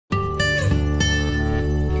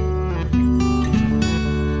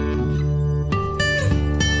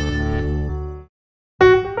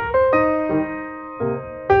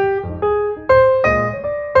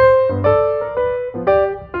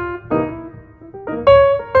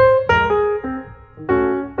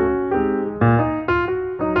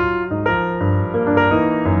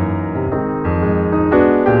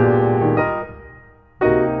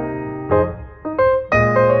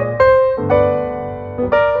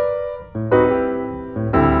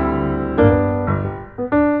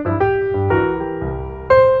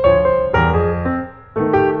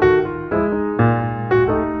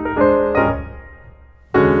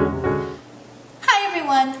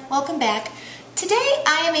Today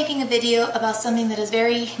I am making a video about something that is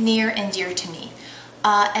very near and dear to me,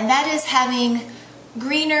 and that is having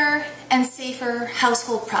greener and safer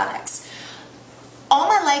household products. All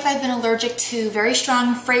my life I've been allergic to very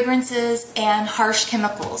strong fragrances and harsh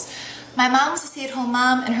chemicals. My mom was a stay-at-home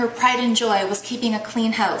mom, and her pride and joy was keeping a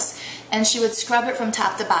clean house, and she would scrub it from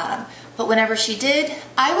top to bottom. But whenever she did,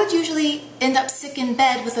 I would usually end up sick in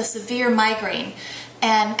bed with a severe migraine.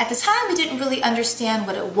 And at the time we didn't really understand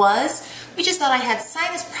what it was. We just thought I had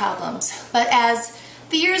sinus problems. But as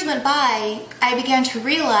the years went by, I began to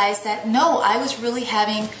realize that no, I was really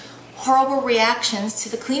having horrible reactions to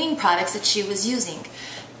the cleaning products that she was using.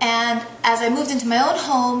 And as I moved into my own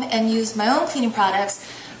home and used my own cleaning products,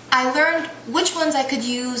 I learned which ones I could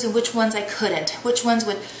use and which ones I couldn't. Which ones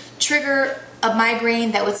would trigger a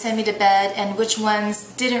migraine that would send me to bed, and which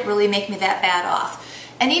ones didn't really make me that bad off.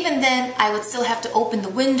 And even then, I would still have to open the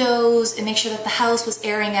windows and make sure that the house was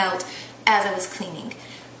airing out as I was cleaning.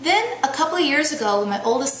 Then, a couple of years ago, when my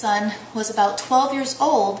oldest son was about 12 years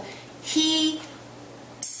old, he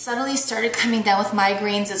suddenly started coming down with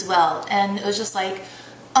migraines as well. And it was just like,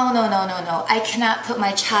 oh no, no, no, no. I cannot put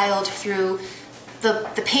my child through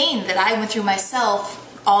the pain that I went through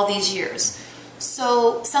myself all these years.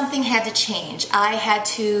 So something had to change. I had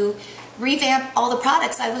to revamp all the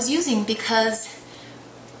products I was using because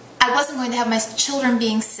I wasn't going to have my children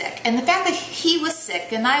being sick. And the fact that he was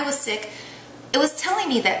sick and I was sick, it was telling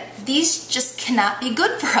me that these just cannot be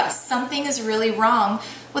good for us. Something is really wrong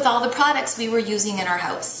with all the products we were using in our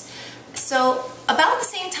house. So about the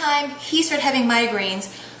same time he started having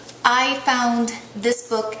migraines, I found this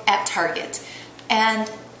book at Target.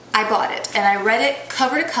 And I bought it. And I read it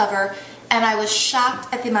cover to cover, and I was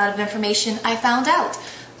shocked at the amount of information I found out.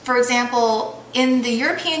 For example, in the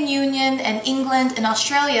European Union and England and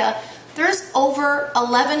Australia, there's over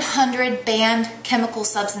 1,100 banned chemical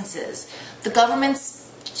substances. The governments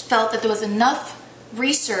felt that there was enough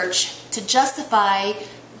research to justify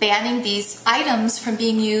banning these items from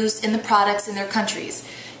being used in the products in their countries.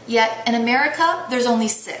 Yet in America, there's only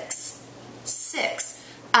six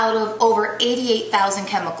out of over 88,000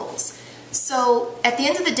 chemicals. So at the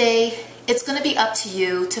end of the day, it's going to be up to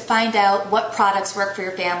you to find out what products work for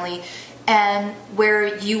your family and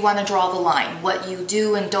where you want to draw the line, what you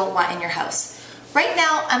do and don't want in your house. Right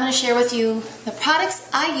now, I'm going to share with you the products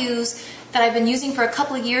I use that I've been using for a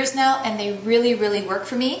couple of years now, and they really, really work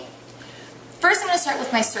for me. First, I'm going to start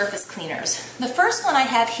with my surface cleaners. The first one I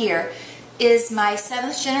have here is my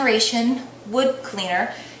 7th generation wood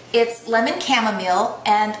cleaner. It's lemon chamomile,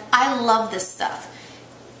 and I love this stuff.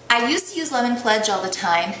 I used to use Lemon Pledge all the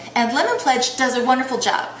time, and Lemon Pledge does a wonderful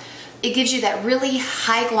job. It gives you that really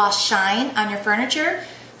high gloss shine on your furniture,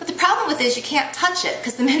 but the problem with it is you can't touch it,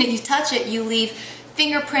 because the minute you touch it, you leave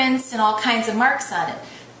fingerprints and all kinds of marks on it.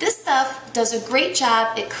 This stuff does a great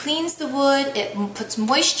job. It cleans the wood, it puts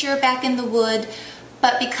moisture back in the wood,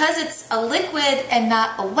 but because it's a liquid and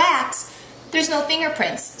not a wax, there's no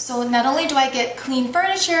fingerprints. So not only do I get clean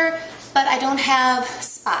furniture, but I don't have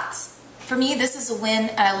spots. For me, this is a win,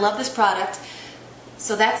 and I love this product.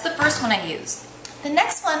 So that's the first one I use. The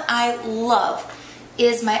next one I love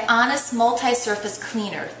is my Honest Multi-Surface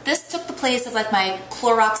Cleaner. This took the place of like my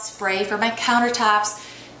Clorox spray for my countertops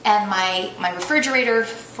and my refrigerator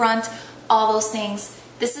front, all those things.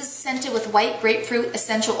 This is scented with white grapefruit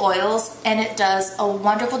essential oils, and it does a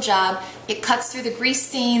wonderful job. It cuts through the grease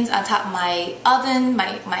stains on top of my oven,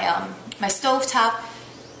 my stove top.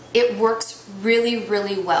 It works really,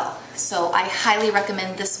 really well. So I highly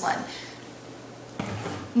recommend this one.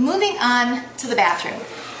 Moving on to the bathroom.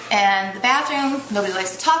 And the bathroom, nobody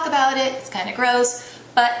likes to talk about it. It's kind of gross,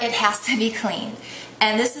 but it has to be clean.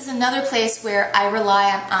 And this is another place where I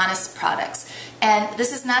rely on Honest products. And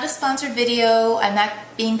this is not a sponsored video. I'm not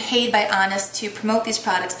being paid by Honest to promote these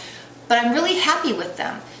products, but I'm really happy with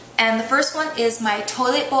them. And the first one is my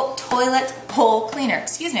toilet bowl cleaner.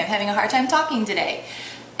 Excuse me, I'm having a hard time talking today.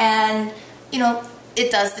 And you know, it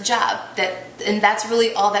does the job, and that's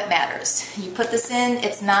really all that matters. You put this in,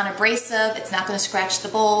 it's non-abrasive, it's not going to scratch the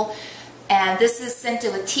bowl, and this is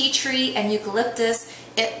scented with tea tree and eucalyptus.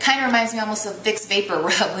 It kind of reminds me almost of Vicks Vapor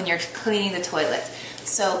Rub when you're cleaning the toilet.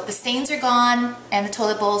 So the stains are gone, and the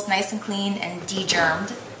toilet bowl is nice and clean and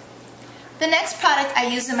de-germed. The next product I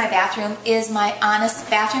use in my bathroom is my Honest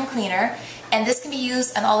Bathroom Cleaner, and this can be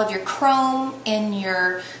used on all of your chrome, in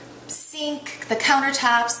your sink, the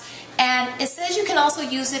countertops, and it says you can also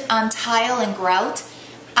use it on tile and grout.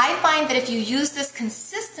 I find that if you use this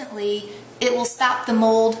consistently, it will stop the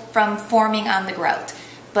mold from forming on the grout.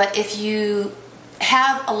 But if you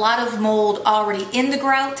have a lot of mold already in the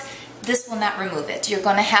grout, this will not remove it. You're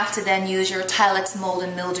going to have to then use your Tilex mold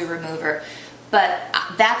and mildew remover. but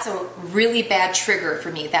that's a really bad trigger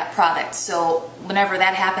for me, that product. So whenever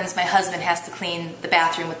that happens, my husband has to clean the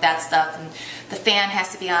bathroom with that stuff, and the fan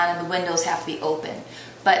has to be on and the windows have to be open.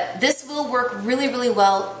 But this will work really, really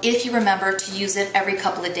well if you remember to use it every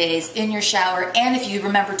couple of days in your shower, and if you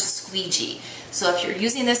remember to squeegee. So if you're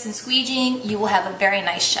using this and squeegeeing, you will have a very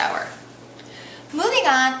nice shower. Moving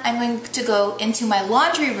on, I'm going to go into my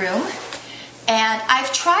laundry room, and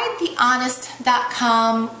I've tried the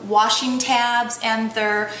Honest.com washing tabs and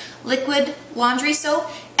their liquid laundry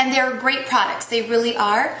soap, and they're great products, they really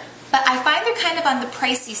are, but I find they're kind of on the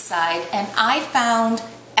pricey side, and I found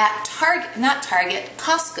at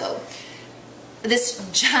Costco, this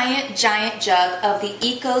giant jug of the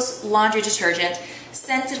Ecos laundry detergent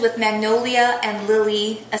scented with magnolia and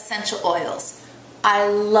lily essential oils. I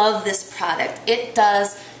love this product. It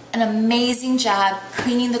does an amazing job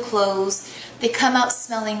cleaning the clothes. They come out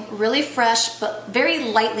smelling really fresh but very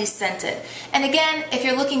lightly scented. And again, if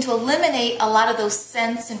you're looking to eliminate a lot of those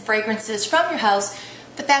scents and fragrances from your house,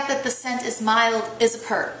 the fact that the scent is mild is a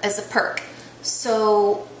perk.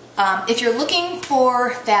 So if you're looking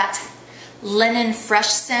for that linen fresh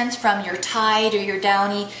scent from your Tide or your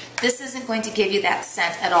Downy, this isn't going to give you that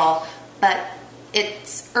scent at all. But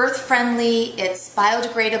it's earth-friendly, it's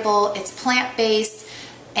biodegradable, it's plant-based,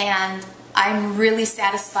 and I'm really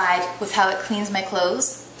satisfied with how it cleans my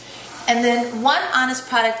clothes. And then one Honest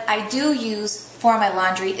product I do use for my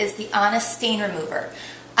laundry is the Honest Stain Remover.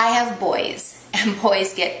 I have boys, and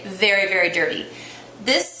boys get very, very dirty.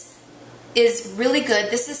 This is really good.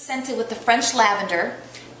 This is scented with the French lavender,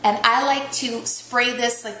 and I like to spray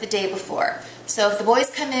this like the day before. So if the boys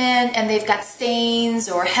come in and they've got stains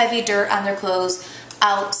or heavy dirt on their clothes,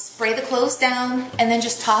 I'll spray the clothes down and then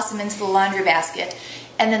just toss them into the laundry basket.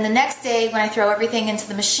 And then the next day when I throw everything into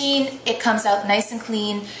the machine, it comes out nice and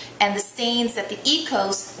clean, and the stains that the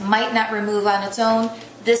Ecos might not remove on its own,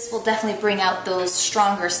 this will definitely bring out those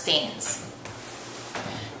stronger stains.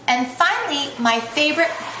 And finally, my favorite,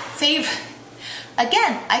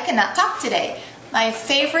 again, I cannot talk today. My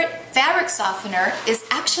favorite fabric softener is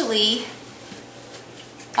actually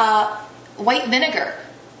white vinegar.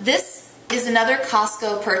 This is another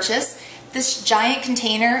Costco purchase. This giant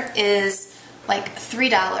container is like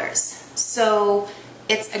 $3. So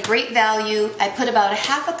it's a great value. I put about a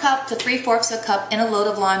half a cup to 3/4 a cup in a load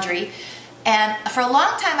of laundry. And for a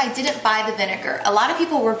long time I didn't buy the vinegar. A lot of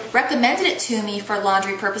people recommended it to me for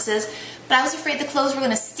laundry purposes, but I was afraid the clothes were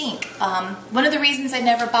going to stink. One of the reasons I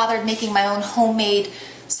never bothered making my own homemade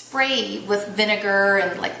spray with vinegar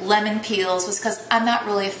and like lemon peels was because I'm not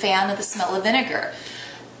really a fan of the smell of vinegar.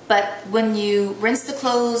 But when you rinse the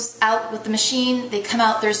clothes out with the machine, they come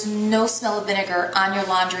out, there's no smell of vinegar on your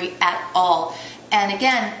laundry at all. And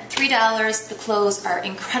again, $3, the clothes are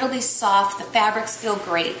incredibly soft, the fabrics feel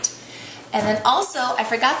great. And then also, I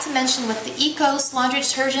forgot to mention with the Ecos laundry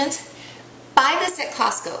detergent, buy this at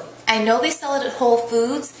Costco. I know they sell it at Whole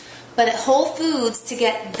Foods, but at Whole Foods, to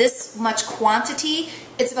get this much quantity,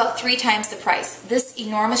 it's about 3 times the price. This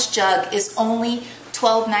enormous jug is only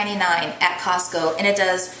 $12.99 at Costco, and it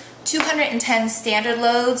does 210 standard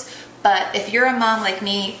loads. But if you're a mom like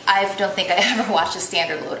me, I don't think I ever watched a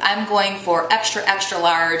standard load. I'm going for extra, extra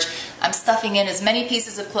large. I'm stuffing in as many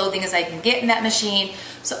pieces of clothing as I can get in that machine.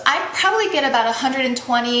 So I probably get about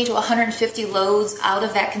 120 to 150 loads out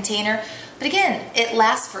of that container. But again, it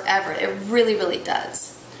lasts forever. It really, really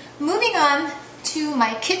does. Moving on to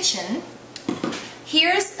my kitchen,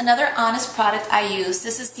 here's another Honest product I use.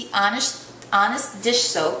 This is the Honest dish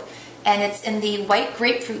soap, and it's in the white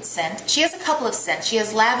grapefruit scent. She has a couple of scents. She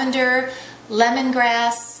has lavender,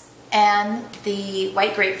 lemongrass, and the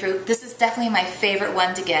white grapefruit. This is definitely my favorite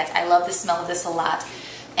one to get. I love the smell of this a lot.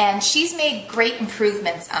 And she's made great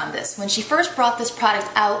improvements on this. When she first brought this product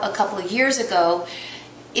out a couple of years ago,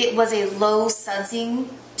 it was a low sudsing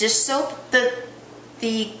dish soap. The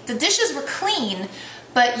dishes were clean,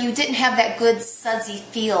 but you didn't have that good sudsy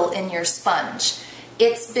feel in your sponge.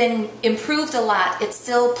 It's been improved a lot. It's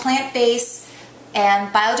still plant-based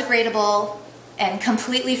and biodegradable and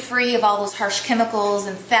completely free of all those harsh chemicals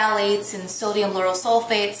and phthalates and sodium lauryl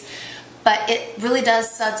sulfates, but it really does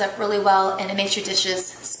suds up really well, and it makes your dishes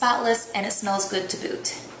spotless, and it smells good to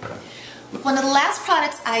boot. One of the last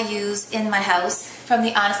products I use in my house from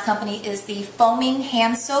the Honest Company is the foaming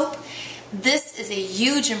hand soap. This is a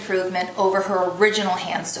huge improvement over her original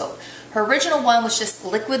hand soap. Her original one was just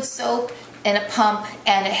liquid soap in a pump,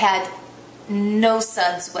 and it had no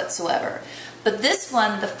suds whatsoever. But this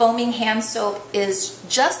one, the foaming hand soap, is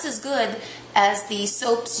just as good as the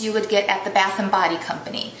soaps you would get at the Bath & Body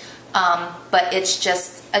Company. But it's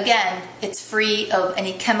just, again, it's free of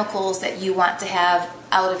any chemicals that you want to have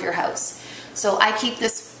out of your house. So I keep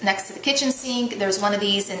this next to the kitchen sink. There's one of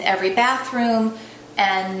these in every bathroom,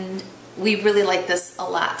 and we really like this a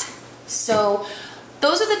lot. So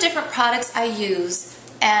those are the different products I use,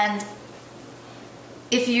 and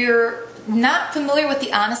if you're not familiar with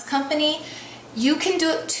the Honest Company, you can do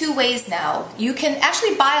it two ways now. You can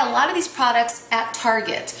actually buy a lot of these products at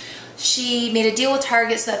Target. She made a deal with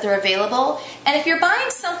Target so that they're available. And if you're buying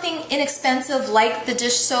something inexpensive like the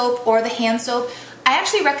dish soap or the hand soap, I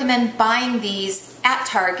actually recommend buying these at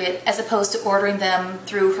Target as opposed to ordering them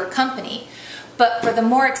through her company. But for the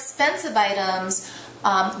more expensive items,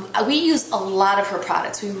 we use a lot of her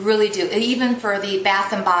products. We really do. Even for the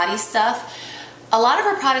bath and body stuff, a lot of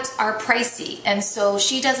her products are pricey, and so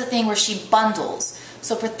she does a thing where she bundles.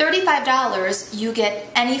 So for $35, you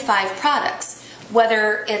get any 5 products,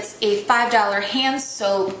 whether it's a $5 hand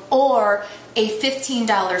soap or a $15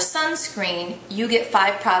 sunscreen, you get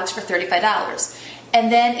 5 products for $35.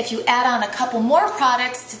 And then if you add on a couple more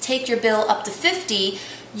products to take your bill up to $50,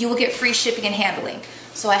 you will get free shipping and handling.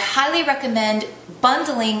 So I highly recommend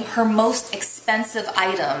bundling her most expensive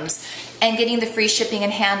items and getting the free shipping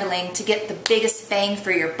and handling to get the biggest bang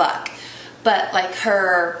for your buck. But like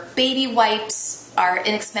her baby wipes are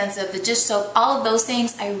inexpensive, the dish soap, all of those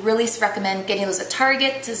things, I really recommend getting those at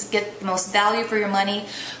Target to get the most value for your money.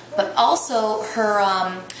 But also her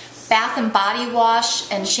bath and body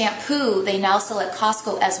wash and shampoo, they now sell at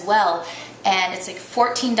Costco as well. And it's like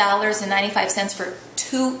 $14.95 for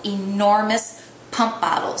 2 enormous pump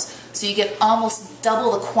bottles. So you get almost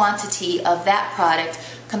double the quantity of that product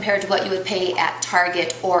compared to what you would pay at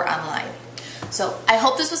Target or online. So I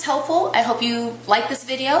hope this was helpful. I hope you liked this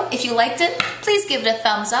video. If you liked it, please give it a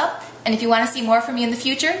thumbs up. And if you want to see more from me in the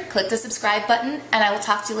future, click the subscribe button, and I will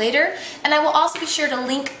talk to you later. And I will also be sure to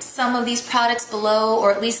link some of these products below,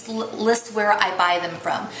 or at least list where I buy them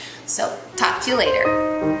from. So talk to you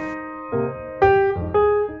later.